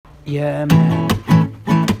Yeah, man.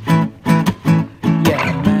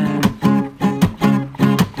 Yeah, man.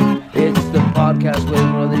 It's the podcast with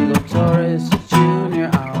Rodrigo Torres Jr.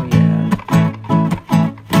 Oh, yeah.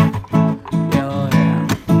 Oh, yeah.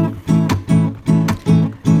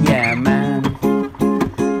 Yeah, man.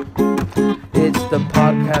 It's the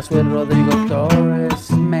podcast with Rodrigo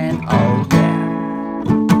Torres, man. Oh, yeah.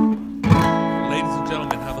 Ladies and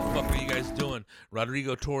gentlemen, how the fuck are you guys doing?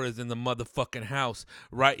 Rodrigo Torres in the motherfucking house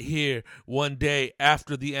right here one day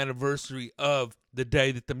after the anniversary of the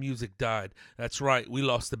day that the music died. That's right, we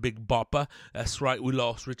lost the Big Bopper. That's right, we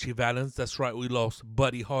lost Richie Valens. That's right, we lost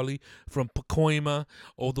Buddy Holly from Pacoima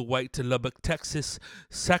all the way to Lubbock, Texas.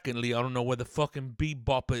 Secondly, I don't know where the fucking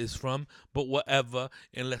Bopper is from, but whatever,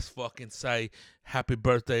 and let's fucking say happy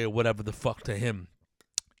birthday or whatever the fuck to him.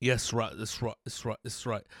 Yes, right, that's right, that's right, that's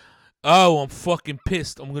right. Oh, I'm fucking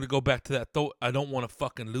pissed. I'm going to go back to that thought. I don't want to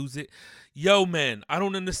fucking lose it. Yo, man, I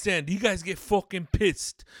don't understand. Do you guys get fucking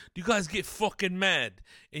pissed? Do you guys get fucking mad?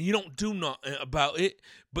 And you don't do nothing about it,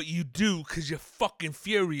 but you do because you're fucking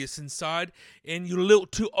furious inside and you're a little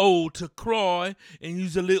too old to cry and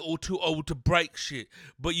you're a little too old to break shit,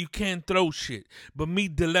 but you can throw shit. But me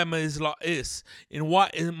dilemma is like this. And why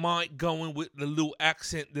am I going with the little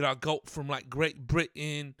accent that I got from like Great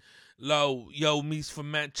Britain? Yo, me's from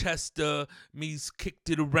Manchester, me's kicked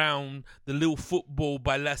it around the little football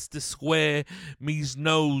by Leicester Square, me's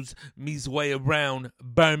knows me's way around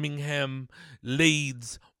Birmingham,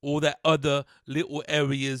 Leeds, all that other little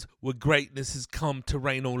areas where greatness has come to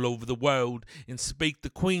reign all over the world and speak the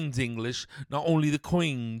Queen's English, not only the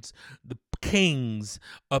Queen's, the kings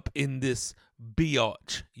up in this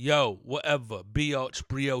biatch. Yo, whatever. Biatch,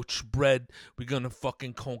 brioche, bread. We're gonna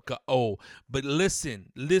fucking conquer all. But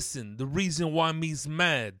listen. The reason why me's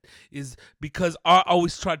mad is because I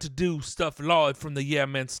always try to do stuff live from the Yeah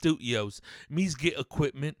Man Studios. Me's get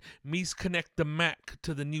equipment. Me's connect the Mac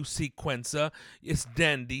to the new sequencer. It's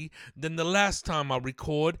dandy. Then the last time I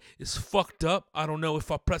record, it's fucked up. I don't know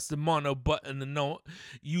if I press the mono button or not.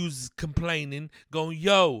 You's complaining, going,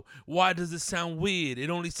 yo, why does it sound weird?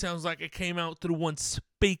 It only sounds like it came out through one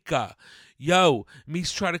speaker. Yo,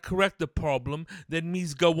 me's try to correct the problem, then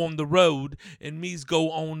me's go on the road, and me's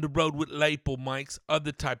go on the road with lapel mics,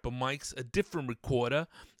 other type of mics, a different recorder,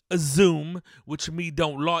 a Zoom, which me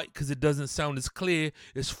don't like because it doesn't sound as clear,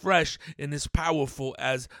 as fresh, and as powerful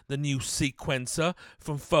as the new sequencer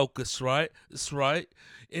from Focus, right? That's right.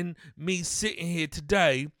 And me sitting here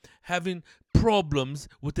today having problems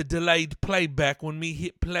with the delayed playback when me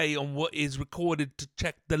hit play on what is recorded to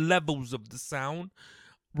check the levels of the sound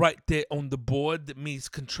right there on the board that me's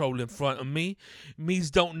control in front of me.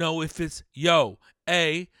 Me's don't know if it's, yo,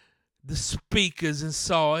 A, the speakers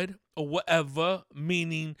inside or whatever,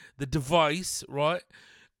 meaning the device, right?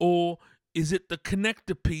 Or is it the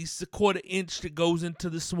connector piece, the 1/4 inch that goes into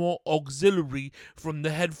the small auxiliary from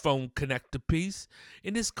the headphone connector piece?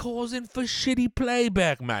 And it's causing for shitty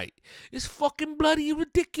playback, mate. It's fucking bloody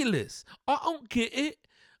ridiculous. I don't get it.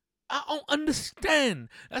 I don't understand.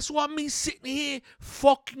 That's why me sitting here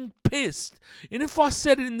fucking pissed. And if I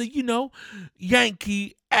said it in the,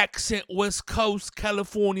 Yankee accent, West Coast,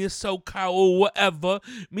 California, SoCal, or whatever,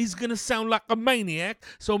 me's gonna sound like a maniac.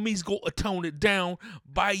 So me's gonna tone it down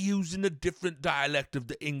by using a different dialect of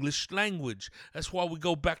the English language. That's why we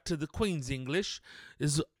go back to the Queen's English,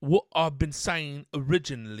 is what I've been saying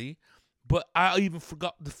originally. But I even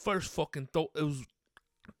forgot the first fucking thought it was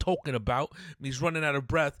talking about. He's running out of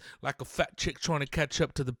breath like a fat chick trying to catch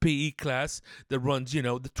up to the PE class that runs, the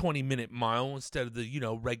 20-minute mile instead of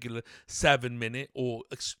the, regular 7-minute or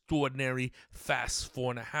extraordinary fast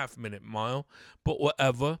 4.5-minute mile. But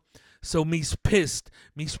whatever. So me's pissed.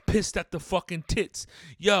 Me's pissed at the fucking tits.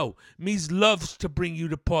 Yo, me's loves to bring you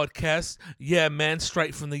the podcast. Yeah, man,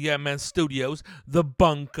 straight from the Yeah Man Studios. The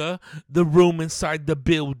bunker, the room inside the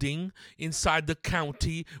building, inside the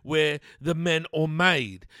county where the men are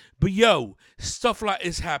made. But yo, stuff like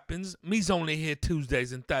this happens. Me's only here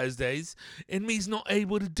Tuesdays and Thursdays, and me's not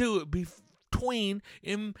able to do it between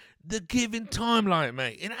in the given timeline,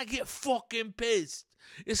 mate. And I get fucking pissed.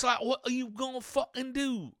 It's like, what are you gonna fucking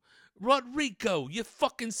do? Rodrigo, you're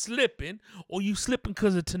fucking slipping, or you slipping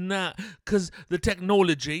because the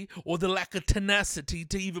technology, or the lack of tenacity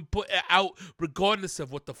to even put it out, regardless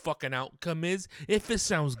of what the fucking outcome is, if it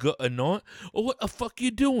sounds good or not, or what the fuck you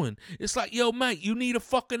doing? It's like, yo, mate, you need a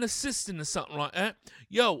fucking assistant or something like that.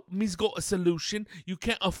 Yo, me's got a solution. You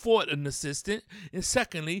can't afford an assistant. And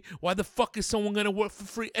secondly, why the fuck is someone gonna work for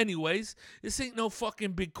free anyways? This ain't no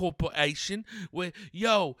fucking big corporation where,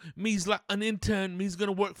 yo, me's like an intern, me's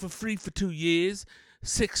gonna work for free for 2 years.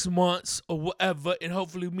 6 months or whatever, and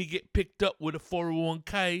hopefully me get picked up with a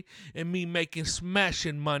 401k and me making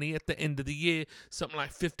smashing money at the end of the year, something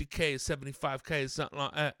like 50K or 75K or something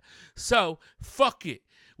like that. So, fuck it.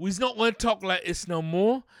 We's not going to talk like this no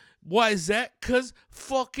more. Why is that? Because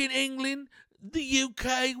fucking England, the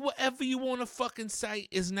UK, whatever you want to fucking say,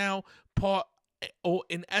 is now part, or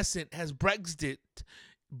in essence, has Brexited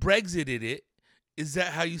it. Is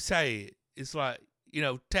that how you say it? It's like,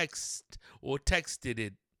 text or texted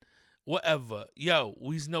it. Whatever. Yo,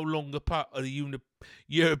 we's no longer part of the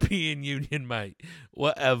European Union, mate.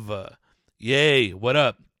 Whatever. Yay. What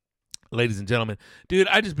up? Ladies and gentlemen, dude,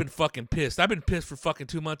 I just been fucking pissed. I've been pissed for fucking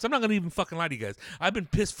 2 months. I'm not gonna even fucking lie to you guys. I've been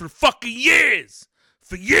pissed for fucking years.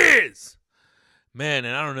 For years. Man,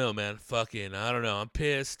 and I don't know, man. Fucking, I don't know. I'm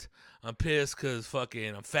pissed. I'm pissed because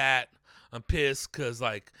fucking I'm fat. I'm pissed because,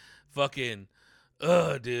 like, fucking,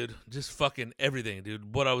 dude, just fucking everything,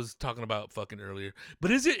 dude. What I was talking about fucking earlier.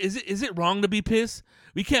 But is it wrong to be pissed?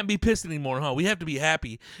 We can't be pissed anymore, huh? We have to be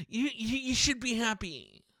happy. You should be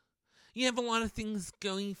happy. You have a lot of things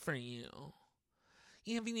going for you.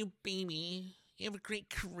 You have a new baby. You have a great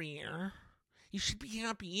career. You should be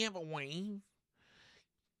happy. You have a wife.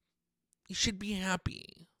 You should be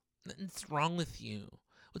happy. What's wrong with you?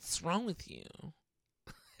 What's wrong with you?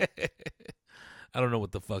 I don't know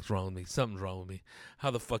what the fuck's wrong with me. Something's wrong with me.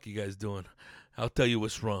 How the fuck you guys doing? I'll tell you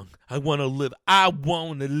what's wrong. I want to live. I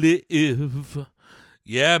want to live.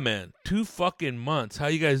 Yeah, man. 2 fucking months. How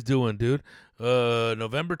you guys doing, dude?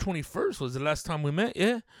 November 21st was the last time we met,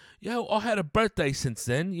 yeah? Yo, I had a birthday since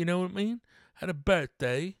then, you know what I mean? Had a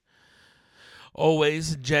birthday.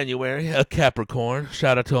 Always January, a Capricorn.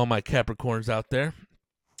 Shout out to all my Capricorns out there.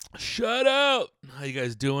 Shout out! How you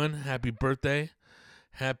guys doing? Happy birthday.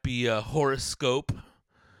 Happy horoscope.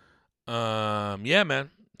 Yeah,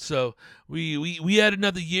 man. So, we add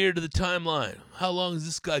another year to the timeline. How long is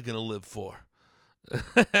this guy gonna live for?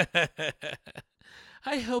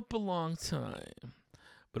 I hope a long time.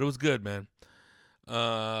 But it was good, man.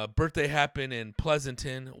 Birthday happened in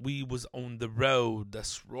Pleasanton. We was on the road.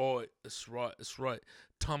 That's right.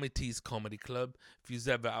 Tommy T's Comedy Club. If you's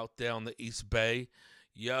ever out there on the East Bay,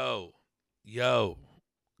 yo,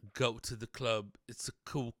 go to the club. It's a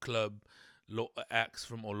cool club. Lot of acts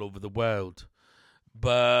from all over the world.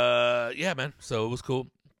 But, yeah, man. So it was cool.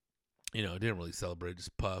 Didn't really celebrate.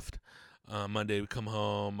 Just puffed. Monday we come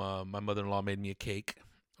home. My mother-in-law made me a cake,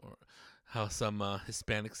 or how some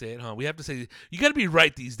Hispanics say it, huh? We have to say, you got to be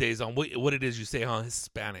right these days on what it is you say, huh?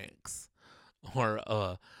 Hispanics,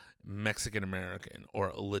 or Mexican American,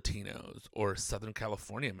 or Latinos, or Southern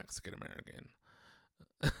California Mexican American.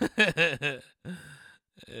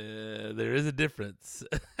 There is a difference.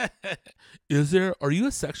 Is there? Are you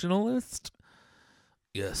a sectionalist?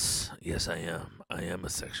 Yes, I am. I am a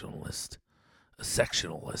sectionalist. A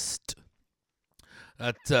sectionalist.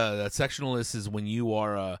 That sectionalist is when you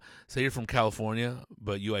are, say you're from California,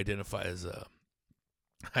 but you identify as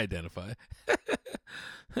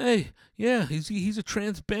hey, yeah, he's a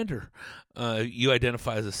transbender. You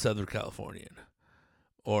identify as a Southern Californian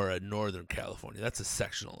or a Northern Californian. That's a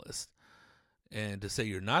sectionalist. And to say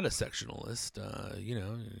you're not a sectionalist,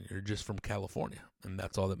 you're just from California, and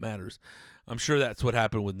that's all that matters. I'm sure that's what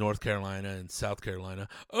happened with North Carolina and South Carolina.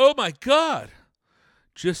 Oh my God!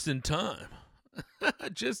 Just in time.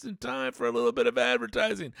 Just in time for a little bit of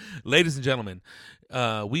advertising. Ladies and gentlemen,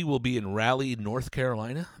 we will be in Raleigh, North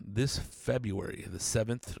Carolina this February, the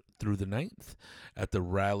 7th through the 9th at the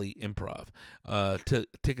Raleigh Improv.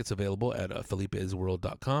 Tickets available at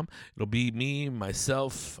FelipeIsWorld.com. It'll be me,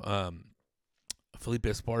 myself, Felipe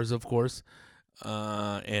Esparza, of course,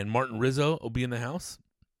 and Martin Rizzo will be in the house.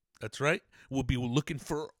 That's right. We'll be looking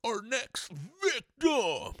for our next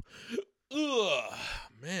victim. Ugh,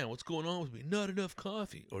 man, what's going on with me? Not enough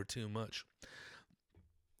coffee or too much.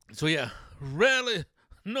 So, yeah, Raleigh,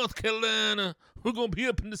 North Carolina. We're going to be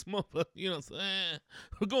up in this motherfucker, you know what I'm saying?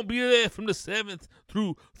 We're going to be there from the 7th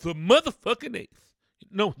through the motherfucking 8th.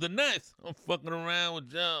 No, the 9th. I'm fucking around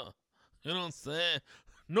with y'all. You know what I'm saying?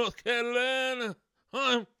 North Carolina,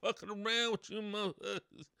 I'm fucking around with you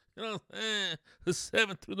motherfuckers. You know what I'm saying? The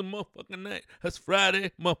 7th through the motherfucking 9th. That's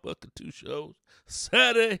Friday, motherfucking 2 shows.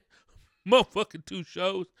 Saturday, motherfucking 2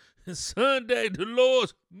 shows. And Sunday, the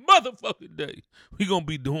Lord's motherfucking day. We gonna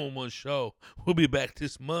be doing 1 show. We'll be back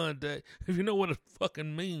this Monday. If you know what it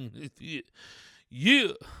fucking means.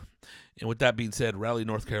 Yeah. And with that being said, Raleigh,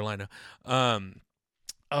 North Carolina.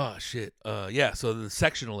 Oh, shit. Yeah, so the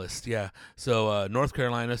sectionalist, yeah. So North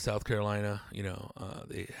Carolina, South Carolina,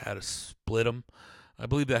 they had to split them. I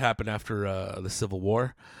believe that happened after the Civil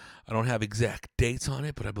War. I don't have exact dates on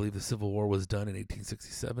it, but I believe the Civil War was done in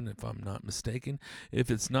 1867, if I'm not mistaken. If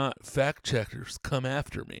it's not, fact checkers, come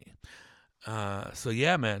after me. So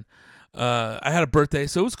yeah, man. I had a birthday,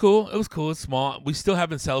 so it was cool. It was cool. It's small. We still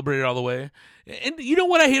haven't celebrated all the way. And you know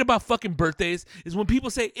what I hate about fucking birthdays is when people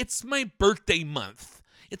say, it's my birthday month.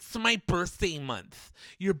 It's my birthday month.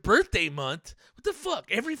 Your birthday month? What the fuck?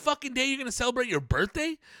 Every fucking day you're going to celebrate your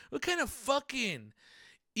birthday? What kind of fucking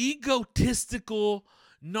egotistical,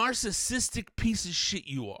 narcissistic piece of shit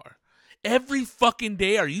you are? Every fucking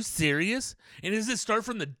day? Are you serious? And does it start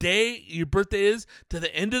from the day your birthday is to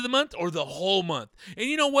the end of the month or the whole month? And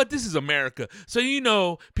you know what? This is America. So you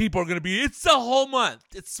know people are going to be, it's the whole month.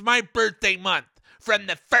 It's my birthday month. From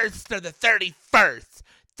the 1st to the 31st.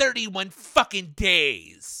 31 fucking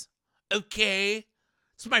days. Okay?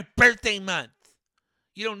 It's my birthday month.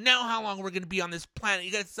 You don't know how long we're going to be on this planet.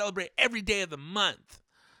 You got to celebrate every day of the month.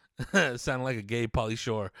 Sounded like a gay Pauly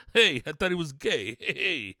Shore. Hey, I thought he was gay.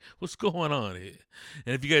 Hey, what's going on here?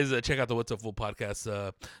 And if you guys check out the What's Up Fool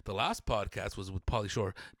podcast, the last podcast was with Pauly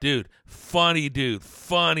Shore. Dude, funny dude.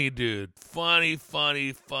 Funny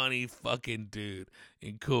fucking dude.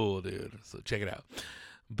 And cool, dude. So check it out.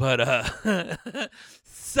 But,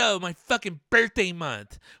 so my fucking birthday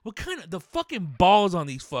month. What kind of, the fucking balls on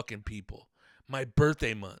these fucking people? My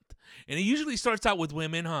birthday month. And it usually starts out with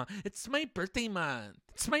women, huh? It's my birthday month.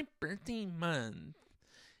 It's my birthday month.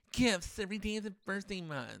 Gifts every day of the birthday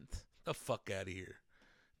month. The fuck out of here.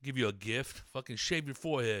 Give you a gift. Fucking shave your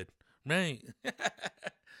forehead. Right?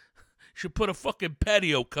 Should put a fucking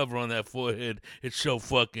patio cover on that forehead. It's so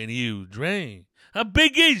fucking huge, right? How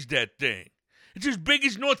big is that thing? It's as big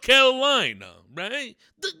as North Carolina, right?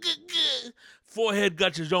 Forehead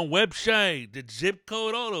got its own website, the zip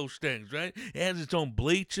code, all those things, right? It has its own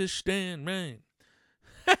bleachers stand, right?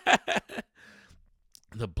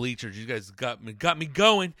 The bleachers, you guys got me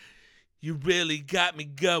going. You really got me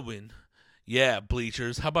going. Yeah,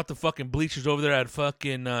 bleachers. How about the fucking bleachers over there at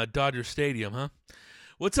fucking Dodger Stadium, huh?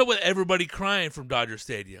 What's up with everybody crying from Dodger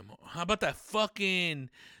Stadium? How about that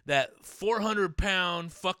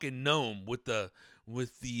 400-pound fucking gnome with the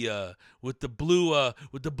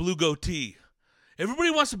blue goatee?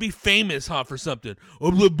 Everybody wants to be famous, huh, for something.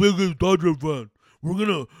 I'm the biggest Dodger fan. We're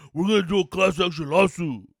gonna do a class action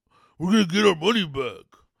lawsuit. We're gonna get our money back.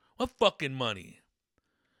 What fucking money?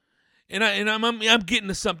 And I'm getting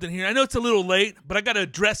to something here. I know it's a little late, but I gotta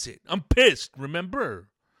address it. I'm pissed. Remember,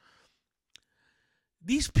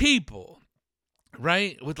 these people,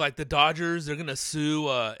 right? With like the Dodgers, they're gonna sue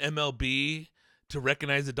MLB to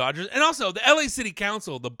recognize the Dodgers, and also the LA City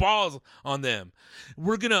Council. The balls on them.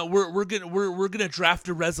 We're gonna draft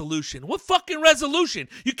a resolution. What fucking resolution?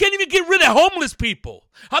 You can't even get rid of homeless people.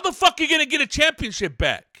 How the fuck are you gonna get a championship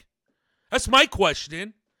back? That's my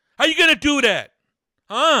question. How you gonna do that?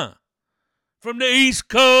 Huh? From the East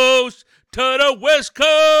Coast to the West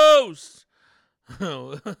Coast.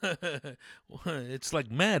 It's like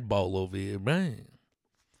Madball over here, right?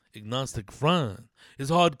 Agnostic Front.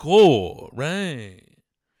 It's hardcore, right?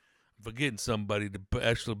 I'm forgetting somebody to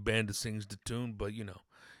actually band that sings the tune, but, you know,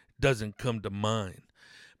 doesn't come to mind.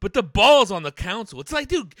 But the balls on the council. It's like,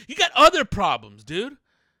 dude, you got other problems, dude.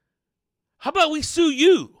 How about we sue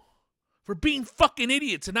you for being fucking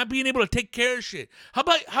idiots and not being able to take care of shit? How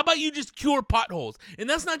about you just cure potholes? And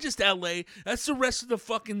that's not just LA. That's the rest of the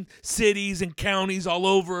fucking cities and counties all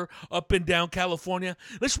over, up and down California.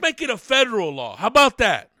 Let's make it a federal law. How about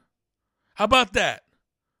that? How about that?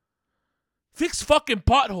 Fix fucking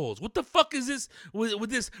potholes. What the fuck is this with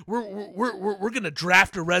this? We're gonna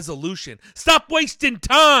draft a resolution. Stop wasting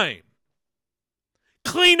time.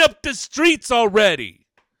 Clean up the streets already.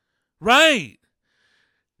 Right?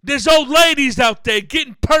 There's old ladies out there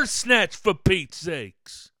getting purse snatched, for Pete's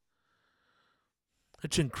sakes.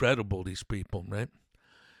 It's incredible, these people, right?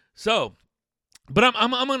 So, but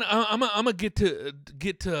I'm gonna get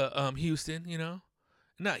to Houston, you know,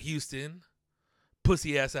 not Houston,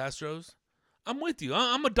 pussy ass Astros. I'm with you.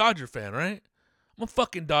 I'm a Dodger fan, right? I'm a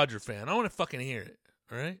fucking Dodger fan. I want to fucking hear it,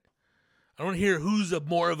 all right? I don't hear who's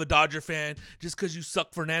more of a Dodger fan just because you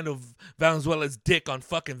suck Fernando Valenzuela's dick on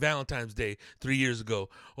fucking Valentine's Day 3 years ago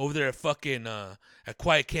over there at fucking at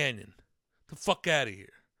Quiet Canyon. The fuck out of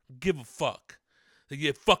here. Give a fuck.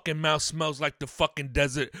 Your fucking mouth smells like the fucking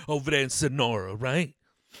desert over there in Sonora, right?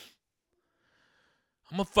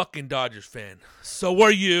 I'm a fucking Dodgers fan. So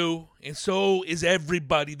are you, and so is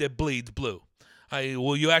everybody that bleeds blue.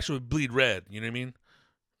 Well, you actually bleed red. You know what I mean?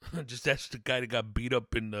 Just that's the guy that got beat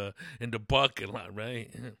up in the parking lot,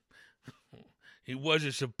 right? He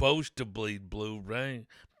wasn't supposed to bleed blue, right?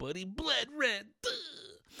 But he bled red.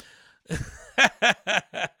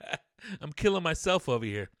 I'm killing myself over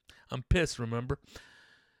here. I'm pissed, remember?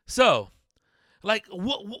 So, like,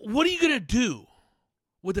 what are you going to do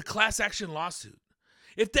with a class action lawsuit?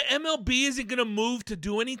 If the MLB isn't going to move to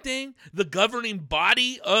do anything, the governing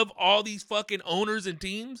body of all these fucking owners and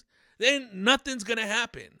teams, then nothing's going to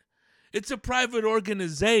happen. It's a private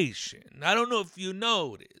organization. I don't know if you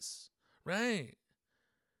know this, right?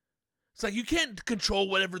 It's like you can't control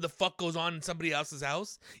whatever the fuck goes on in somebody else's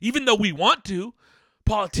house, even though we want to.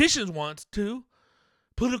 Politicians want to.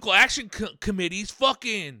 Political action committees,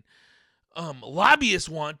 fucking lobbyists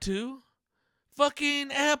want to.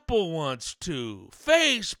 Fucking Apple wants to.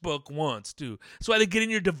 Facebook wants to. That's why they get in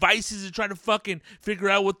your devices and try to fucking figure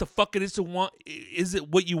out what the fuck it is to want. Is it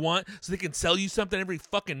what you want so they can sell you something every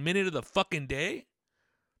fucking minute of the fucking day?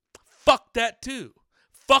 Fuck that too.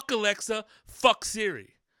 Fuck Alexa. Fuck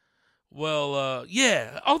Siri. Well,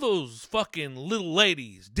 yeah, all those fucking little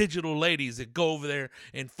ladies, digital ladies that go over there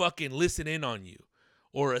and fucking listen in on you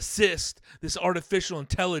or assist this artificial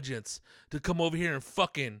intelligence to come over here and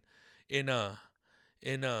fucking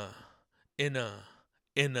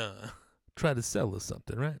try to sell us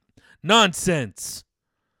something, right? Nonsense.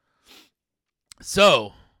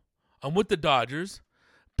 So, I'm with the Dodgers,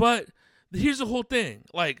 but here's the whole thing.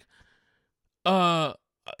 Like,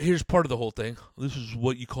 here's part of the whole thing. This is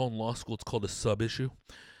what you call in law school. It's called a sub-issue.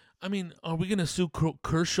 I mean, are we gonna sue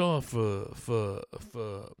Kershaw for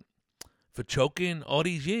choking all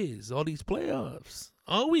these years, all these playoffs?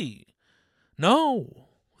 Are we? No.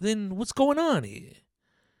 Then what's going on here?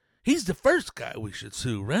 He's the first guy we should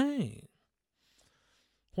sue, right?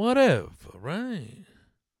 Whatever, right?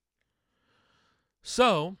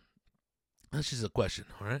 So, that's just a question,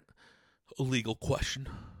 all right? A legal question.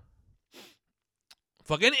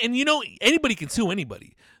 Fuck, and you know, anybody can sue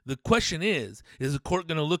anybody. The question is the court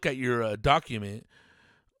going to look at your document,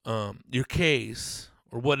 your case,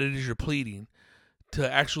 or what it is you're pleading,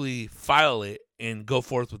 to actually file it and go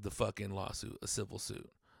forth with the fucking lawsuit, a civil suit?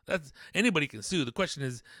 That's anybody can sue. The question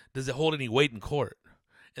is, does it hold any weight in court?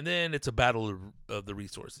 And then it's a battle of the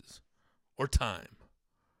resources, or time,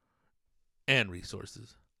 and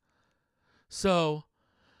resources. So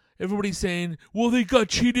everybody's saying, well, they got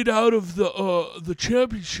cheated out of the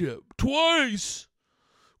championship twice.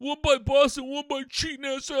 One by Boston, one by cheating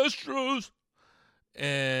ass Astros.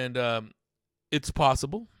 And it's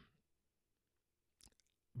possible.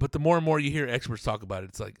 But the more and more you hear experts talk about it,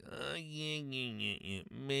 it's like, yeah,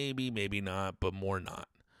 maybe, maybe not, but more not.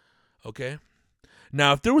 Okay?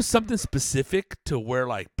 Now, if there was something specific to where,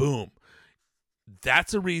 like, boom,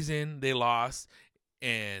 that's a reason they lost,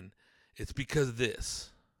 and it's because of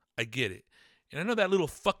this, I get it. And I know that little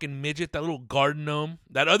fucking midget, that little garden gnome,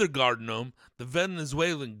 that other garden gnome, the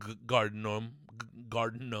Venezuelan garden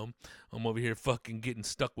gnome. I'm over here fucking getting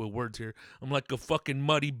stuck with words here. I'm like a fucking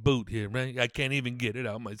muddy boot here, right? I can't even get it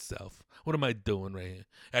out myself. What am I doing right here?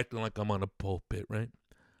 Acting like I'm on a pulpit, right?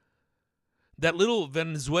 That little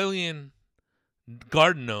Venezuelan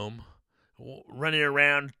garden gnome running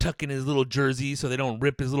around tucking his little jersey so they don't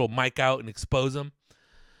rip his little mic out and expose him.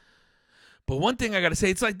 But one thing I got to say,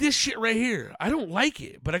 it's like this shit right here. I don't like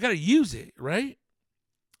it, but I got to use it, right?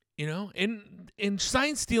 You know, and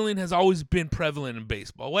sign stealing has always been prevalent in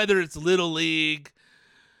baseball, whether it's Little League,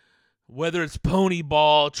 whether it's pony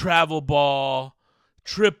ball, travel ball,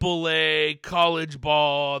 AAA, college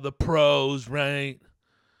ball, the pros, right?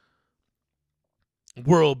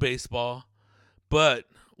 World baseball. But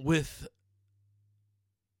with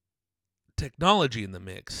technology in the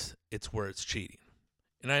mix, it's where it's cheating.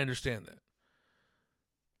 And I understand that.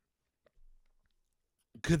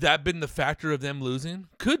 Could that have been the factor of them losing?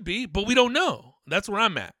 Could be, but we don't know. That's where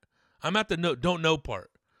I'm at. I'm at the don't know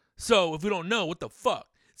part. So if we don't know, what the fuck?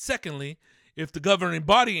 Secondly, if the governing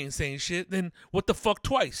body ain't saying shit, then what the fuck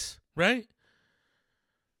twice, right?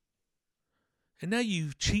 And now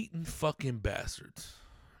you cheating fucking bastards.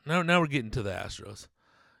 Now we're getting to the Astros.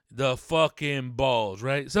 The fucking balls,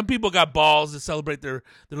 right? Some people got balls to celebrate their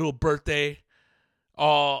little birthday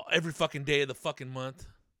every fucking day of the fucking month.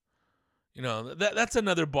 You know, that's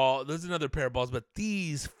another ball. There's another pair of balls, but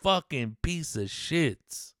these fucking piece of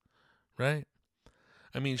shits, right?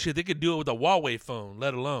 I mean, shit, they could do it with a Huawei phone,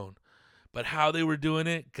 let alone. But how they were doing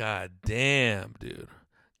it, god damn, dude.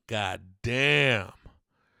 God damn.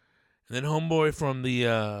 And then homeboy from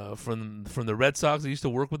the Red Sox that used to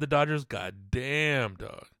work with the Dodgers, god damn,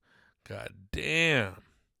 dog. God damn.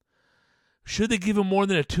 Should they give him more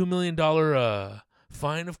than a $2 million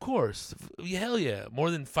fine, of course. Hell yeah. More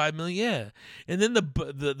than 5 million, yeah. And then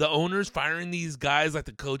the owners firing these guys like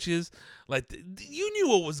the coaches, like you knew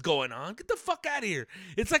what was going on. Get the fuck out of here.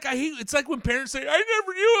 It's like it's like when parents say, I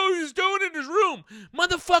never knew what he was doing in his room.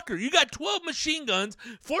 Motherfucker, you got 12 machine guns,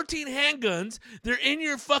 14 handguns. They're in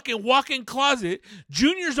your fucking walk-in closet.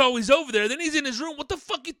 Junior's always over there. Then he's in his room. What the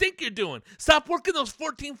fuck you think you're doing? Stop working those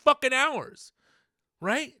 14 fucking hours.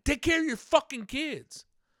 Right? Take care of your fucking kids.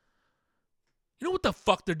 You know what the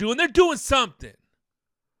fuck they're doing? They're doing something.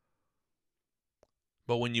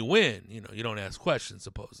 But when you win, you don't ask questions,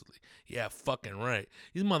 supposedly. Yeah, fucking right.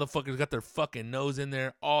 These motherfuckers got their fucking nose in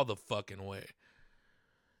there all the fucking way.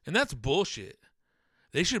 And that's bullshit.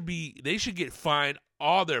 They should get fined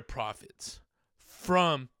all their profits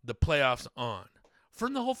from the playoffs on.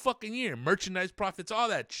 From the whole fucking year. Merchandise profits, all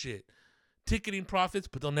that shit. Ticketing profits,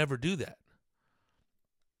 but they'll never do that.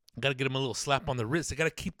 Got to get them a little slap on the wrist. They got to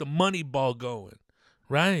keep the money ball going,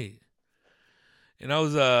 right? And I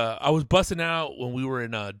was busting out when we were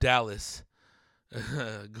in Dallas,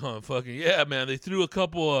 going fucking yeah, man. They threw a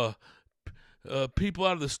couple people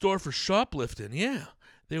out of the store for shoplifting. Yeah,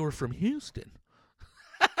 they were from Houston.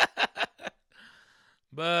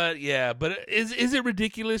 But yeah, is it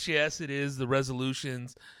ridiculous? Yes, it is. The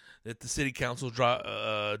resolutions that the city council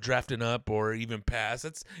drafting up or even pass.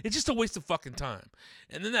 It's just a waste of fucking time.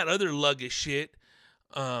 And then that other luggish shit,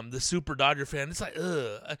 the Super Dodger fan, it's like,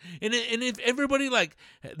 ugh. And if everybody like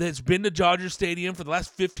that's been to Dodger Stadium for the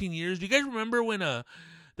last 15 years, do you guys remember when that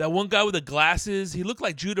one guy with the glasses, he looked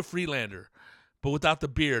like Judah Freelander, but without the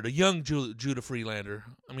beard, a young Judah Freelander.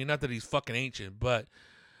 I mean, not that he's fucking ancient, but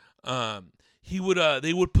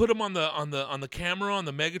they would put him on the camera on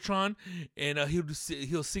the Megatron, and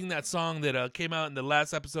he'll sing that song that came out in the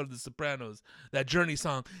last episode of The Sopranos, that Journey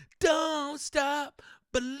song, "Don't Stop,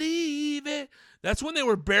 Believe It." That's when they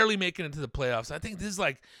were barely making it to the playoffs. I think this is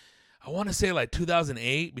like, I want to say like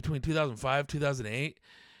 2008, between 2005 2008,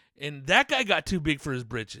 and that guy got too big for his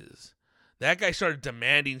britches. That guy started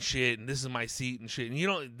demanding shit, and this is my seat and shit.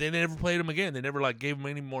 And they never played him again. They never like gave him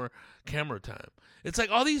any more camera time. It's like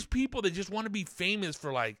all these people that just want to be famous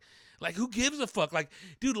for like who gives a fuck? Like,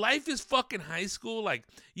 dude, life is fucking high school. Like,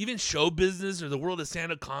 even show business or the world of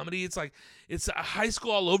stand-up comedy, it's like it's a high school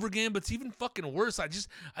all over again, but it's even fucking worse. I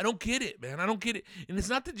don't get it, man. I don't get it. And it's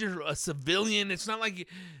not that you're a civilian. It's not like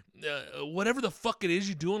whatever the fuck it is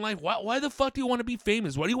you do in life. Why the fuck do you want to be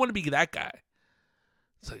famous? Why do you want to be that guy?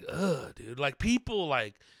 It's like, ugh, dude. Like, people,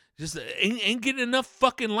 like, just ain't getting enough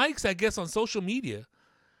fucking likes, I guess, on social media.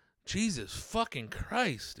 Jesus fucking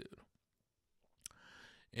Christ, dude.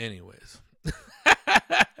 Anyways.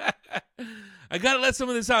 I gotta let some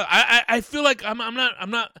of this out. I feel like I'm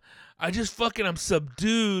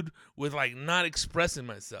subdued with, like, not expressing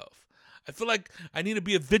myself. I feel like I need to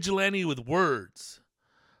be a vigilante with words.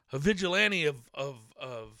 A vigilante of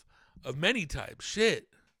many types. Shit.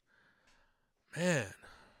 Man.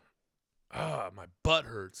 My butt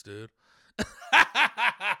hurts, dude.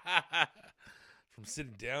 From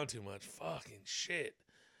sitting down too much. Fucking shit.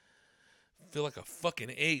 I feel like a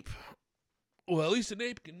fucking ape. Well, at least an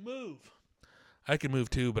ape can move. I can move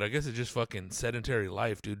too, but I guess it's just fucking sedentary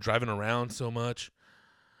life, dude. Driving around so much.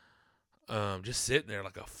 Just sitting there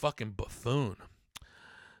like a fucking buffoon.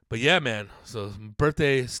 But yeah, man. So,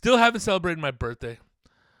 birthday. Still haven't celebrated my birthday.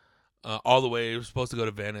 All the way. We're supposed to go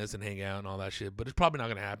to Venice and hang out and all that shit, but it's probably not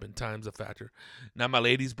going to happen. Time's a factor. Now my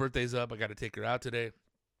lady's birthday's up. I got to take her out today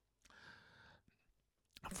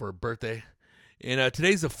for her birthday. And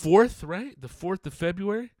today's the 4th, right? The 4th of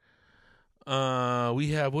February.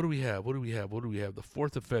 We have, what do we have? The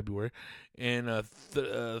 4th of February. And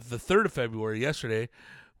the 3rd of February, yesterday,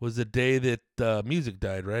 was the day that music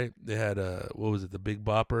died, right? They had, what was it, the Big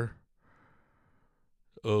Bopper?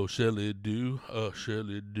 Oh, shall it do? Oh, shall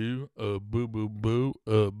it do? Oh, boo, boo, boo.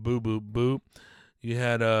 Oh, boo, boo, boo. You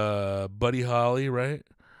had Buddy Holly, right?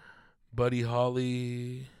 Buddy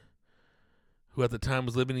Holly, who at the time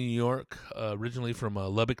was living in New York, originally from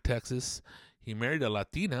Lubbock, Texas. He married a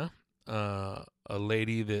Latina, a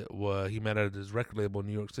lady that he met at his record label in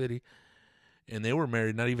New York City. And they were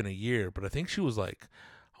married not even a year, but I think she was like,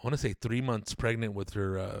 I want to say 3 months pregnant with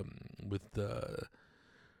her,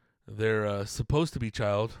 their supposed to be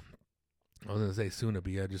child. I was going to say soon to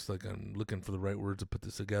be. I'm looking for the right words to put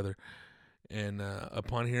this together. And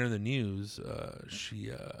upon hearing the news,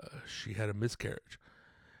 she had a miscarriage.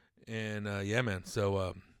 And yeah, man.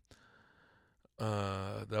 So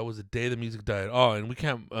that was the day the music died. Oh, and we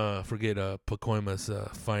can't forget Pacoima's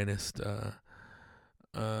finest,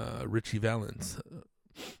 Richie Valens,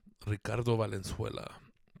 Ricardo Valenzuela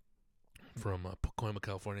from Pacoima,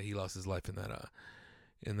 California. He lost his life in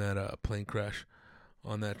that plane crash.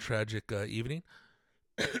 on that tragic evening.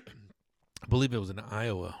 I believe it was in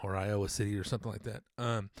Iowa City or something like that.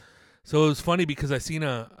 So it was funny because I seen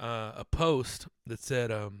a post that said,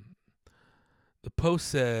 the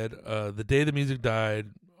day the music died,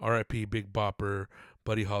 R.I.P. Big Bopper,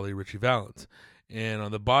 Buddy Holly, Richie Valens, and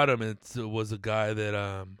on the bottom it was a guy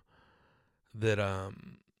that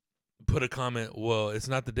put a comment. Well, it's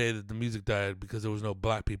not the day that the music died because there was no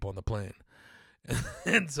black people on the plane,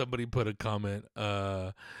 and somebody put a comment.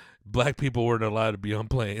 Black people weren't allowed to be on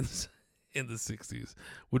planes in the 60s,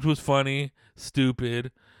 which was funny,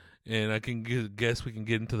 stupid, and I can guess we can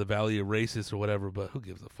get into the Valley of Racist or whatever, but who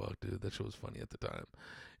gives a fuck, dude? That shit was funny at the time,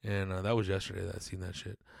 and that was yesterday that I seen that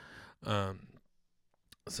shit.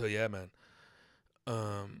 So yeah, man.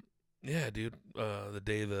 Yeah, dude. The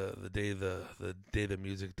day the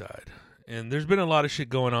music died, and there's been a lot of shit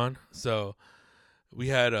going on. So we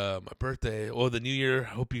had my birthday. Oh, the New Year.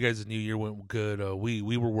 Hope you guys' New Year went good.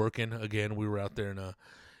 We were working again. We were out there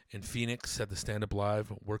in Phoenix at the Stand Up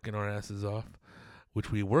Live, working our asses off,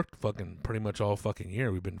 which we worked fucking pretty much all fucking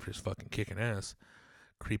year. We've been just fucking kicking ass,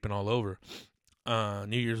 creeping all over.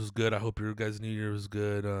 New Year's was good. I hope your guys' New Year was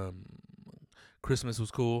good. Christmas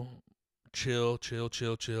was cool. Chill.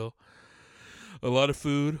 A lot of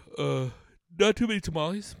food. Not too many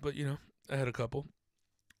tamales, but I had a couple.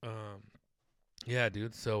 Yeah,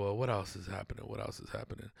 dude. So what else is happening?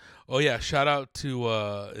 Oh yeah, shout out to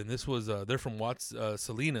and this was they're from Watts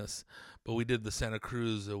Salinas, but we did the Santa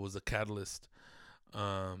Cruz. It was a Catalyst.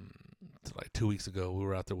 Like 2 weeks ago, we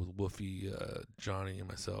were out there with Wolfie, Johnny, and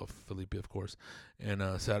myself, Felipe, of course. And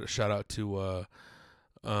shout out to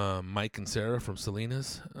Mike and Sarah from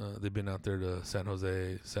Salinas. They've been out there to San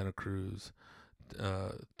Jose, Santa Cruz,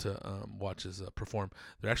 to watch us perform.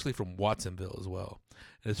 They're actually from Watsonville as well.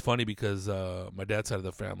 And it's funny because my dad's side of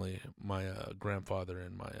the family, my grandfather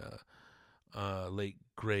and my late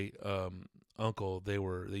great uncle, they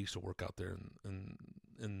used to work out there in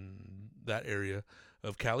that area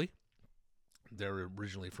of Cali. They're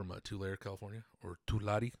originally from Tulare, California, or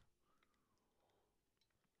Tulare.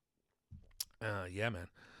 Yeah, man.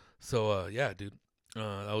 So yeah, dude,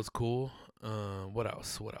 that was cool. What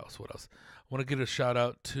else? I want to give a shout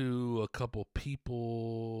out to a couple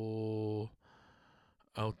people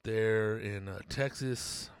out there in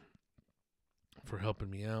Texas for helping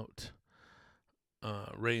me out.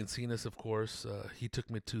 Ray Encinas, of course. He took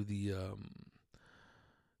me to the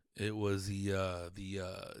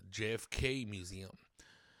JFK Museum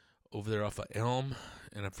over there off of Elm,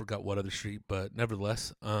 and I forgot what other street, but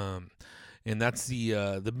nevertheless, and that's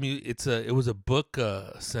it was a book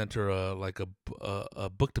center, like a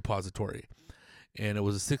book depository, and it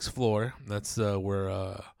was a 6th floor. That's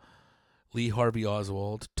where Lee Harvey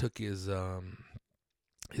Oswald took his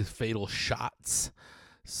fatal shots.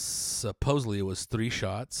 Supposedly it was 3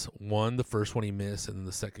 shots. One, the first one he missed, and then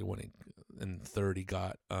the second one and third he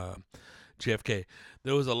got JFK.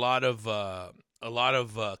 There was a lot of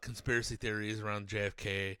conspiracy theories around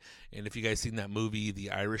JFK, and if you guys seen that movie, The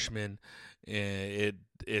Irishman, it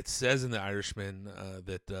says in The Irishman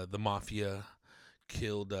that the mafia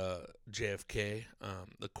killed JFK.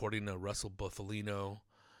 According to Russell Buffalino,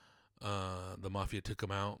 the mafia took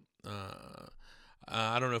him out.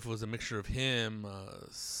 I don't know if it was a mixture of him,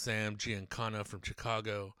 Sam Giancana from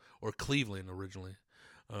Chicago, or Cleveland originally.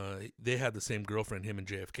 They had the same girlfriend, him and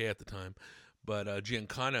JFK at the time. But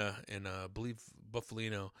Giancana and I believe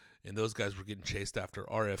Buffalino and those guys were getting chased after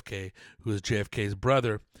RFK, who was JFK's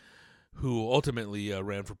brother, who ultimately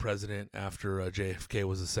ran for president after JFK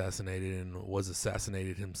was assassinated, and was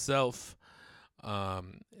assassinated himself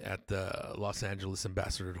at the Los Angeles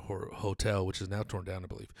Ambassador Hotel, which is now torn down, I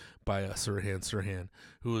believe, by Sirhan,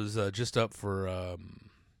 who was just up for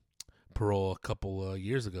parole a couple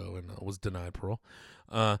years ago and was denied parole.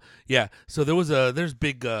 Yeah, so there's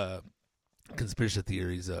big conspiracy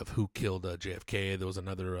theories of who killed JFK. There was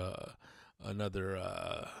another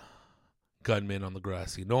gunman on the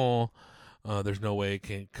grassy knoll. There's no way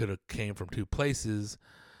it could have came from 2 places,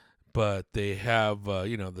 but they have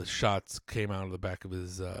the shots came out of the back of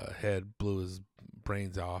his head, blew his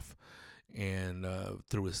brains off, and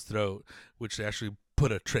through his throat, which actually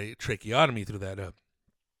put a tracheotomy through that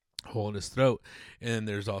hole in his throat. And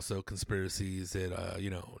there's also conspiracies that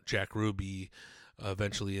Jack Ruby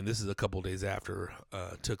eventually, and this is a couple days after,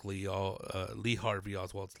 took Lee Harvey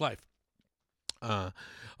Oswald's life. A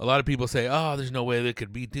lot of people say, "Oh, there's no way that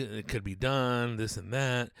it could be done, this and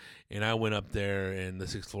that." And I went up there, and the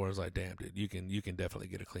 6th floor was like, "Damn, dude, you can definitely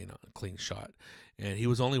get a clean shot." And he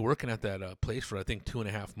was only working at that place for I think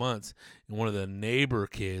 2.5 months. And one of the neighbor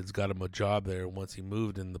kids got him a job there once he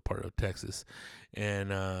moved in the part of Texas.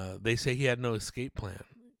 And they say he had no escape plan.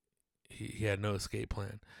 He had no escape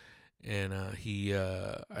plan. And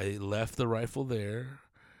I left the rifle there.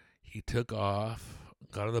 He took off,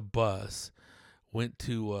 got on the bus, went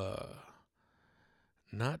to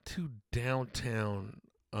not to downtown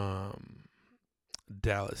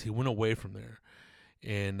Dallas. He went away from there,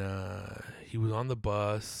 and he was on the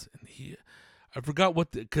bus. And I forgot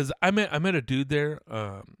because I met a dude there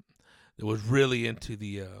that was really into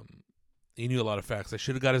the. He knew a lot of facts. I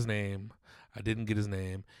should have got his name. I didn't get his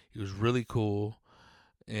name. He was really cool.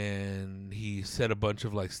 And he said a bunch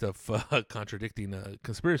of like stuff contradicting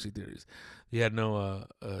conspiracy theories. He had no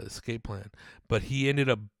escape plan, but he ended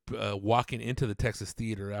up walking into the Texas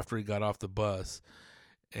Theater after he got off the bus,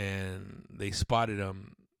 and they spotted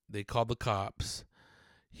him. They called the cops.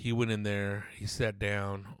 He went in there. He sat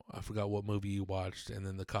down. I forgot what movie he watched, and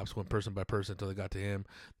then the cops went person by person until they got to him.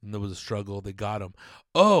 And there was a struggle. They got him.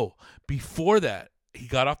 Oh, before that, he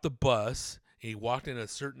got off the bus. He walked in a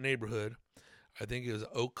certain neighborhood. I think it was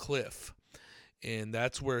Oak Cliff, and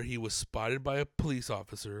that's where he was spotted by a police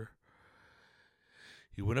officer.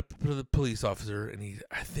 He went up to the police officer, and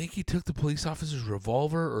I think he took the police officer's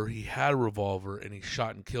revolver, or he had a revolver, and he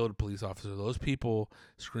shot and killed a police officer. Those people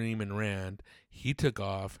screamed and ran. He took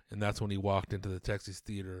off, and that's when he walked into the Texas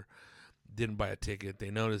Theater. Didn't buy a ticket.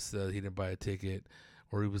 They noticed that he didn't buy a ticket,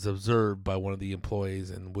 or he was observed by one of the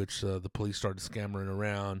employees, in which the police started scammering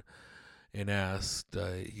around. And asked,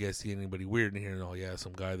 you guys see anybody weird in here? And yeah,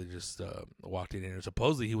 some guy that just walked in here.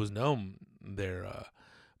 Supposedly he was known there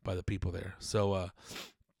by the people there. So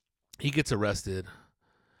he gets arrested.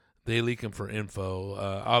 They leak him for info.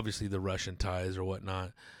 Obviously the Russian ties or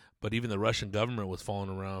whatnot. But even the Russian government was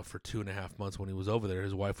following around for 2.5 months when he was over there.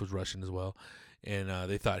 His wife was Russian as well. And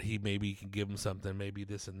they thought maybe he can give him something, maybe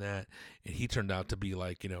this and that. And he turned out to be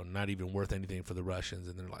like, not even worth anything for the Russians.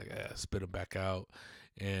 And they're like, spit him back out.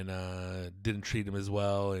 And didn't treat him as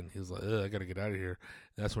well, and he was like, I gotta get out of here.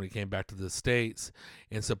 And that's when he came back to the States,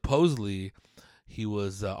 and supposedly he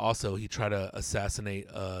was he tried to assassinate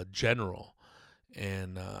a general,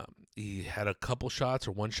 and he had a couple shots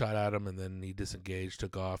or one shot at him, and then he disengaged,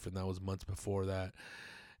 took off, and that was months before that.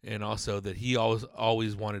 And also that he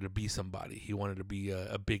always wanted to be somebody. He wanted to be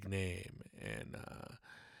a big name,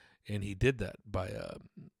 and he did that by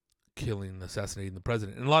assassinating the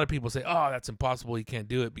president. And a lot of people say, "Oh, that's impossible. He can't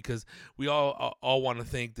do it," because we all want to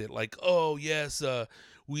think that, like, oh yes,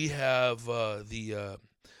 we have the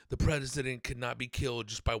president could not be killed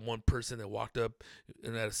just by one person that walked up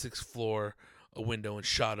and at a 6th floor a window and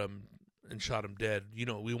shot him dead.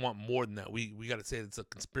 We want more than that. We got to say it's a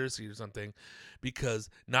conspiracy or something, because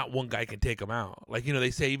not one guy can take him out. Like,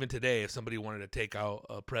 they say even today, if somebody wanted to take out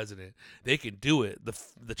a president, they can do it.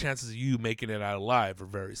 The chances of you making it out alive are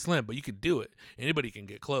very slim, but you can do it. Anybody can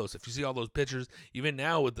get close. If you see all those pictures, even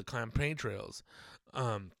now with the campaign trails,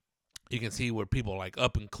 you can see where people are like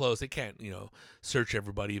up and close. They can't, search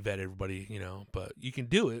everybody, vet everybody, but you can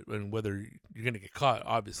do it. And whether you're going to get caught,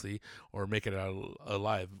 obviously, or make it out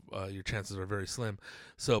alive, your chances are very slim.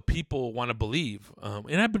 So people want to believe,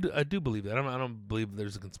 and I do believe that. I don't believe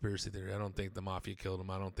there's a conspiracy theory. I don't think the mafia killed him.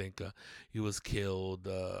 I don't think he was killed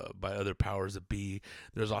by other powers that be.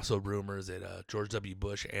 There's also rumors that George W.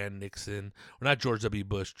 Bush and Nixon, or not George W.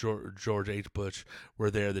 Bush, George H. Bush, were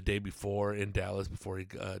there the day before in Dallas before he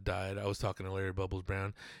died. I was talking to Larry Bubbles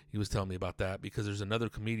Brown. He was telling me about that, because there's another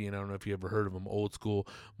comedian, I don't know if you ever heard of him, old school,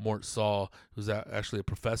 Mort Saul, who's actually a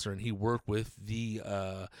professor, and he worked with the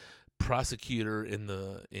prosecutor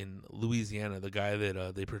in Louisiana, the guy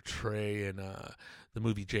that they portray in the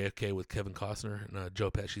movie JFK with Kevin Costner, and Joe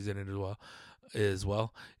Pesci's in it as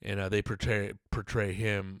well. And they portray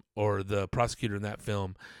him, or the prosecutor in that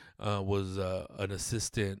film was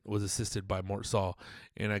assisted by Mort Saul.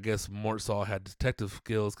 And I guess Mort Saul had detective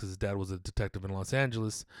skills because his dad was a detective in Los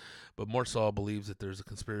Angeles. But Mort Saul believes that there's a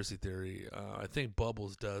conspiracy theory. I think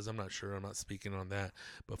Bubbles does. I'm not sure. I'm not speaking on that,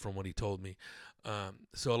 but from what he told me.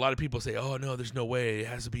 So a lot of people say, "Oh no, there's no way. It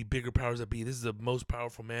has to be bigger powers that be. This is the most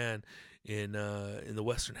powerful man in the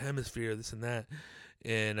Western Hemisphere. This and that."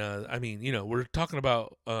 And I mean, we're talking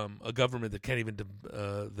about a government that can't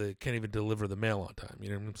even deliver the mail on time. You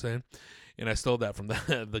know what I'm saying? And I stole that from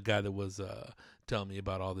the guy that was telling me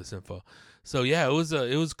about all this info. So yeah,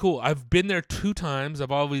 it was cool. I've been there 2 times.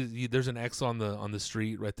 There's an X on the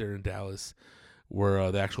street right there in Dallas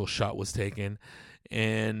where the actual shot was taken.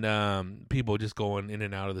 and people just going in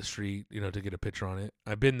and out of the street, to get a picture on it.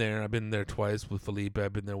 I've been there twice with Felipe.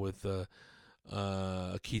 I've been there with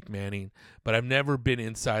Keith Manning, but I've never been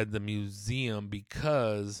inside the museum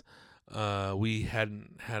because we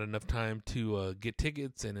hadn't had enough time to get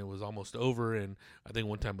tickets, and it was almost over, and I think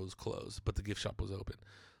one time it was closed, but the gift shop was open.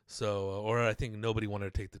 So, or I think nobody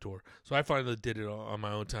wanted to take the tour. So I finally did it on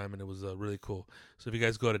my own time, and it was really cool. So if you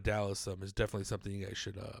guys go to Dallas, it's definitely something you guys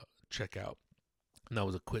should check out. And that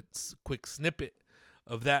was a quick snippet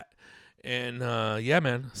of that. And yeah,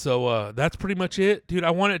 man. So that's pretty much it, dude.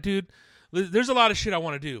 There's a lot of shit I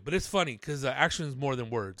want to do, but it's funny because action is more than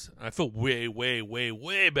words. I feel way, way, way,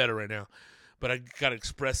 way better right now. But I got to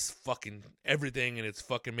express fucking everything, and it's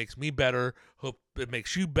fucking makes me better. Hope it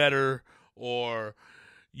makes you better, or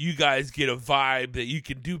you guys get a vibe that you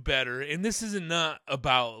can do better. And this isn't not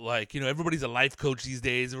about, like, everybody's a life coach these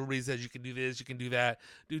days. Everybody says you can do this, you can do that.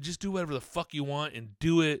 Dude, just do whatever the fuck you want and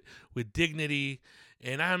do it with dignity.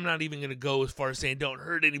 And I'm not even going to go as far as saying don't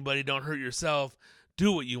hurt anybody, don't hurt yourself.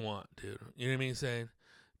 Do what you want, dude. You know what I mean? Saying,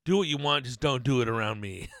 do what you want, just don't do it around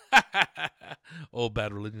me. Old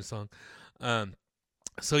Bad Religion song.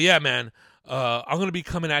 So yeah, man. I'm going to be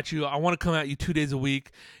coming at you. I want to come at you 2 days a week.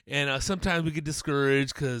 And sometimes we get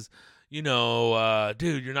discouraged because, dude,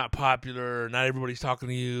 you're not popular. Not everybody's talking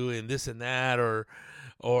to you and this and that. Or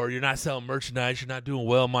you're not selling merchandise. You're not doing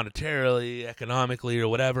well monetarily, economically, or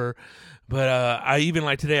whatever. But I even,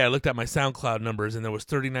 like today, I looked at my SoundCloud numbers, and there was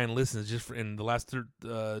 39 listens just in the last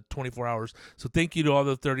 24 hours. So thank you to all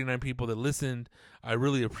the 39 people that listened. I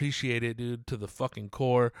really appreciate it, dude, to the fucking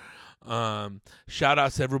core. Shout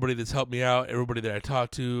outs to everybody that's helped me out, everybody that I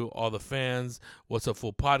talked to, all the fans. What's Up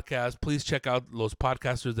Full Podcast. Please check out Los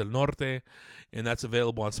Podcasters del Norte, and that's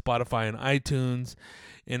available on Spotify and iTunes.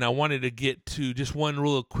 And I wanted to get to just one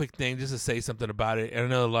real quick thing, just to say something about it. And I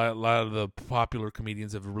know a lot of the popular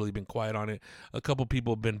comedians have really been quiet on it. A couple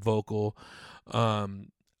people have been vocal.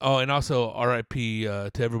 And also RIP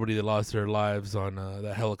to everybody that lost their lives on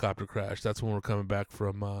that helicopter crash. That's when we're coming back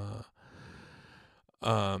from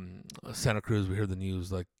Santa Cruz. We heard the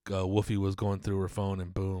news, like Wolfie was going through her phone,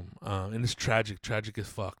 and boom. And it's tragic as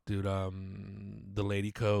fuck, dude. The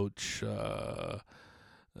lady coach,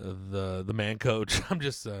 the man coach. I'm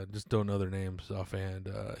just don't know their names offhand.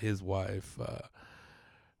 His wife,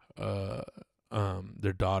 their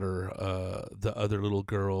daughter, the other little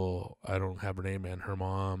girl. I don't have her name, and her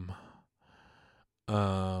mom.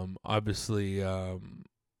 Obviously,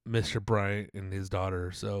 Mr. Bryant and his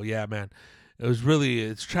daughter. So yeah, man,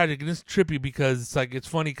 it's tragic and it's trippy because it's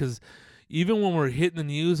funny because even when we're hitting the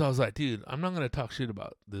news, I was like, dude, I'm not gonna talk shit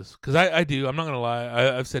about this because I do. I'm not gonna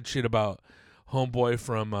lie. I've said shit about homeboy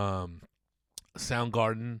from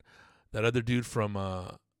Soundgarden, that other dude from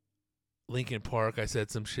Linkin Park. I said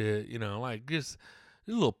some shit, like just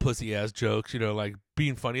little pussy ass jokes, like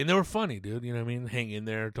being funny, and they were funny, dude. You know what I mean? Hang in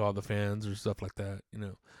there to all the fans or stuff like that.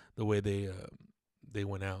 The way they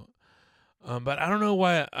went out. But I don't know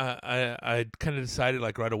why I kind of decided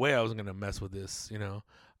like right away I wasn't gonna mess with this.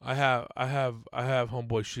 I have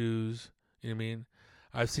homeboy shoes. You know what I mean?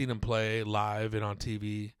 I've seen him play live and on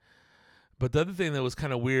TV. But the other thing that was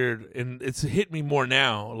kind of weird, and it's hit me more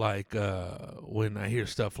now, like when I hear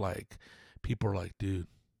stuff like people are like, dude,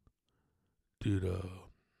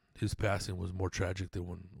 his passing was more tragic than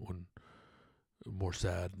when more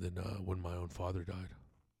sad than when my own father died.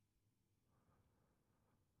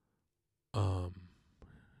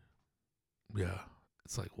 Yeah,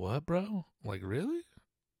 it's like, what, bro? Like, really?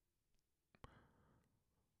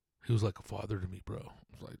 He was like a father to me, bro.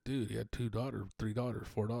 It's like, dude, he had 2 daughters, 3 daughters,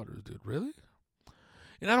 4 daughters, dude. Really?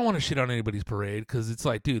 And I don't want to shit on anybody's parade because it's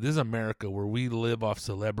like, dude, this is America where we live off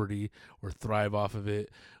celebrity or thrive off of it.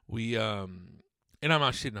 And I'm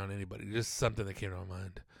not shitting on anybody, just something that came to my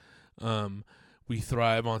mind. We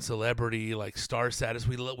thrive on celebrity, like star status.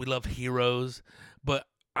 We love heroes, but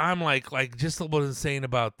I'm like just what I was saying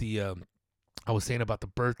about the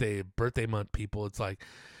birthday month people. It's like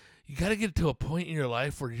you got to get to a point in your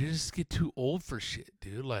life where you just get too old for shit,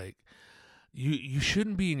 dude. Like you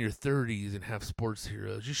shouldn't be in your 30s and have sports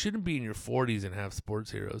heroes. You shouldn't be in your 40s and have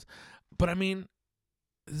sports heroes. But I mean,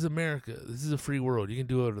 this is America. This is a free world. You can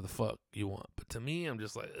do whatever the fuck you want. But to me, I'm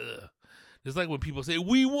just like, ugh. It's like when people say,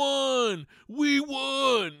 we won.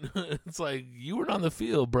 It's like, you weren't on the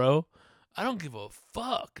field, bro. I don't give a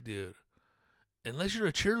fuck, dude. Unless you're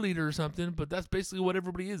a cheerleader or something, but that's basically what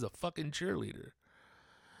everybody is, a fucking cheerleader.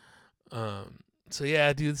 So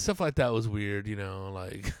yeah, dude, stuff like that was weird,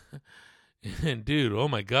 like, and dude, oh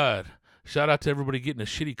my God. Shout out to everybody getting a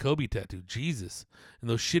shitty Kobe tattoo. Jesus. And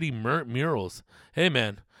those shitty murals. Hey,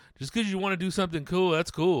 man, Just because you want to do something cool,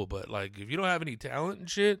 that's cool. But like, if you don't have any talent and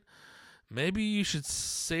shit, maybe you should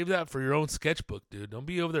save that for your own sketchbook, dude. Don't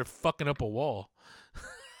be over there fucking up a wall.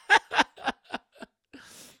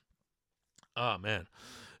 Oh man.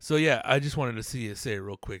 So yeah, I just wanted to say it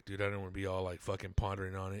real quick, dude. I don't want to be all like fucking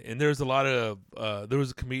pondering on it. And there's a lot of there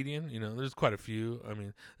was a comedian, there's quite a few. I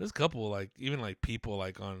mean, there's a couple like even like people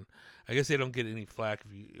like on, I guess they don't get any flack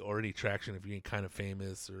if you, or any traction if you ain't kind of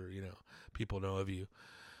famous or people know of you.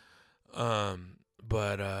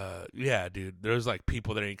 But yeah, dude, there's like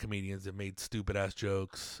people that ain't comedians that made stupid ass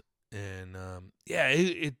jokes. And yeah,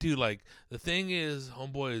 it dude, like the thing is,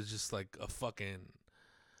 homeboy is just like a fucking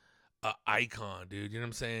icon, dude. You know what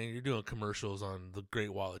I'm saying? You're doing commercials on the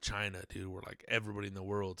Great Wall of China, dude, where like everybody in the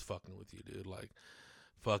world's fucking with you, dude. Like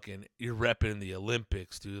fucking you're repping the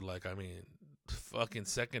Olympics, dude. Like, I mean, fucking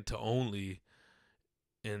second to only,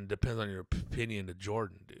 and depends on your opinion, to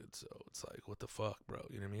Jordan, dude. So it's like, what the fuck, bro?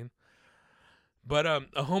 You know what I mean? But a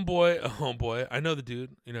homeboy, I know the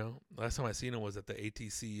dude. Last time I seen him was at the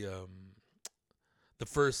ATC, the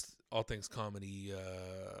first All Things Comedy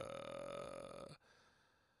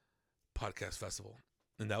podcast festival,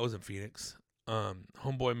 and that was in Phoenix.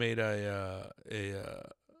 Homeboy made a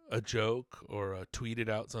joke, or tweeted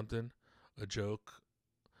out something, a joke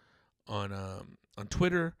on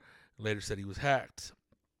Twitter. Later said he was hacked.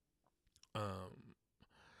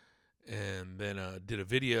 And then did a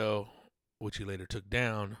video, which he later took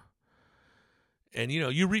down. And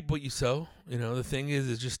you reap what you sow. The thing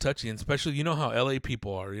is just touchy, and especially how LA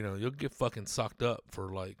people are. You'll get fucking socked up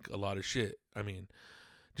for like a lot of shit. I mean,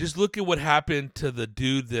 just look at what happened to the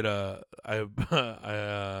dude that I'm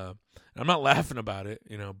not laughing about it.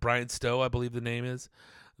 Brian Stowe, I believe the name is,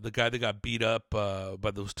 the guy that got beat up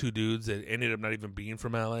by those two dudes that ended up not even being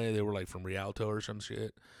from LA. They were like from Rialto or some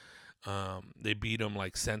shit. They beat him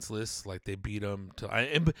like senseless, like they beat him to.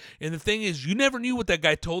 And the thing is, you never knew what that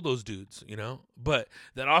guy told those dudes, But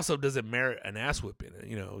that also doesn't merit an ass whipping.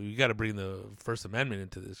 You got to bring the First Amendment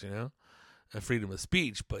into this, and freedom of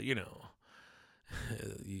speech. But you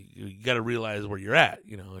got to realize where you're at.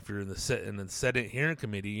 If you're in the Senate hearing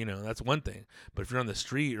committee, that's one thing. But if you're on the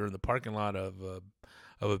street or in the parking lot of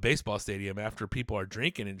a baseball stadium after people are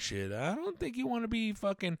drinking and shit, I don't think you want to be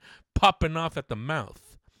fucking popping off at the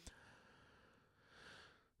mouth.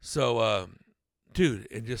 So, dude,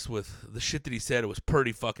 and just with the shit that he said, it was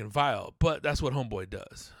pretty fucking vile. But that's what homeboy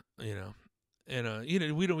does, And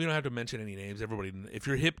we don't have to mention any names. Everybody, if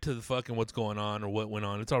you're hip to the fucking what's going on or what went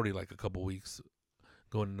on, it's already like a couple weeks,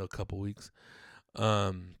 going into a couple weeks.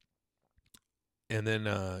 And then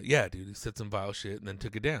yeah, dude, he said some vile shit and then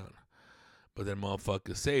took it down. But then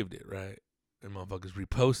motherfuckers saved it, right? And motherfuckers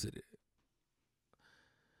reposted it.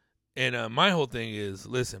 And my whole thing is,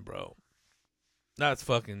 listen, bro. That's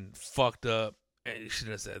fucking fucked up. And you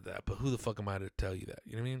shouldn't have said that. But who the fuck am I to tell you that?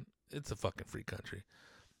 You know what I mean? It's a fucking free country.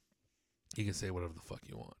 You can say whatever the fuck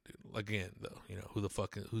you want, dude. Again, though,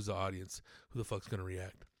 who's the audience? Who the fuck's gonna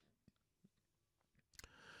react?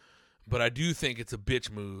 But I do think it's a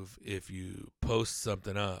bitch move if you post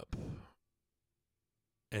something up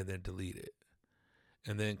and then delete it,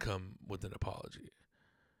 and then come with an apology.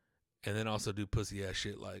 And then also do pussy ass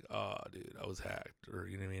shit like, oh, dude, I was hacked, or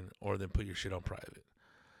you know what I mean, or then put your shit on private.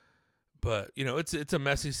 But it's a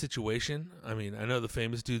messy situation. I mean, I know the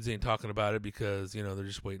famous dudes ain't talking about it because they're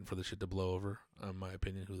just waiting for the shit to blow over. In my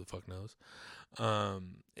opinion, who the fuck knows?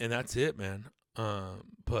 And that's it, man.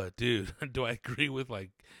 But dude, do I agree with like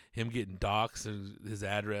him getting doxxed, his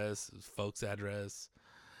address, his folks' address,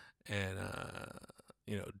 and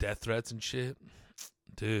death threats and shit,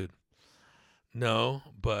 dude? No,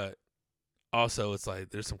 but. Also, it's like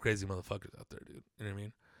there's some crazy motherfuckers out there, dude. You know what I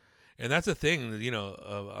mean? And that's the thing,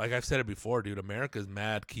 like I've said it before, dude. America's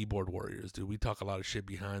mad keyboard warriors, dude. We talk a lot of shit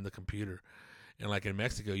behind the computer. And like in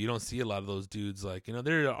Mexico, you don't see a lot of those dudes. Like,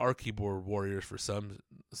 there are keyboard warriors for some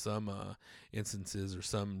instances or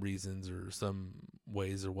some reasons or some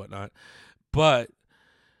ways or whatnot. But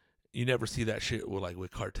you never see that shit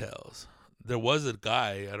with cartels. There was a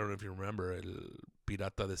guy, I don't know if you remember, El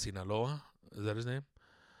Pirata de Sinaloa. Is that his name?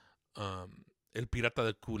 El Pirata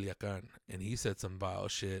de Culiacan, and he said some vile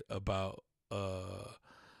shit about a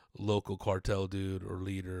local cartel dude or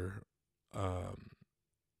leader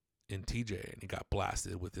in TJ, and he got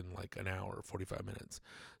blasted within like an hour or 45 minutes.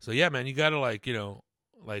 So yeah, man, you gotta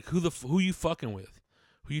who you fucking with,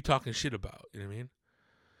 who you talking shit about, you know what I mean?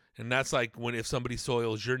 And that's like if somebody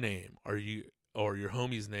soils your name or your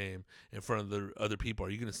homie's name in front of the other people, are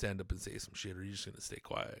you gonna stand up and say some shit, or are you just gonna stay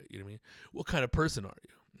quiet? You know what I mean? What kind of person are you?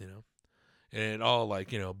 And it all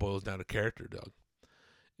boils down to character, dog.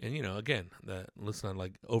 And again, that listen, I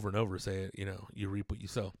like over and over say it. You reap what you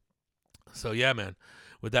sow. So yeah, man.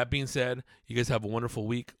 With that being said, you guys have a wonderful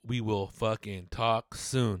week. We will fucking talk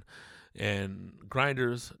soon. And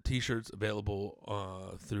grinders, t-shirts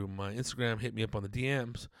available through my Instagram. Hit me up on the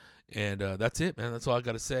DMs. And that's it, man. That's all I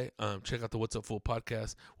got to say. Check out the What's Up Fool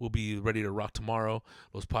podcast. We'll be ready to rock tomorrow.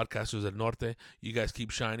 Los Podcasters del Norte. You guys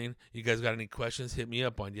keep shining. You guys got any questions? Hit me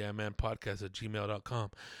up on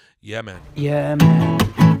yeahmanpodcast@gmail.com. Yeah, man. Yeah, man.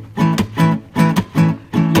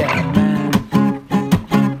 Yeah, man.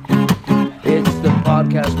 It's the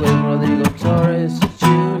podcast with Rodrigo Torres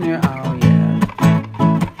Jr. Oh, yeah.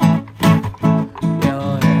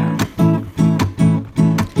 Oh, yeah.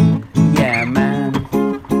 Yeah, man.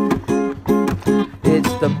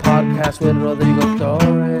 It's the podcast with Rodrigo